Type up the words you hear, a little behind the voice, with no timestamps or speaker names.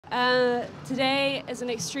Today is an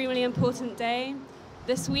extremely important day.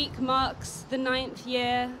 This week marks the 9th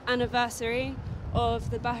year anniversary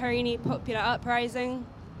of the Bahraini popular uprising,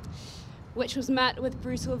 which was met with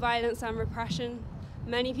brutal violence and repression.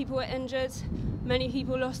 Many people were injured, many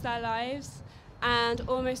people lost their lives, and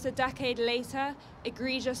almost a decade later,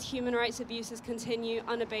 egregious human rights abuses continue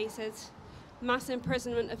unabated. Mass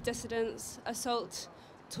imprisonment of dissidents, assault,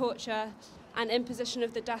 torture, and imposition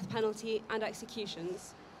of the death penalty and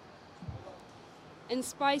executions. In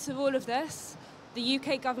spite of all of this, the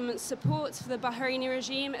UK government's support for the Bahraini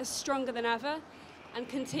regime is stronger than ever and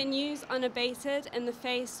continues unabated in the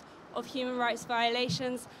face of human rights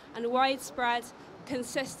violations and widespread,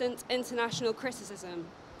 consistent international criticism.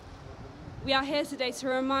 We are here today to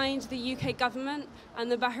remind the UK government and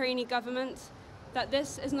the Bahraini government that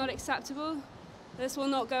this is not acceptable, this will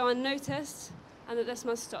not go unnoticed, and that this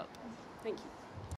must stop. Thank you.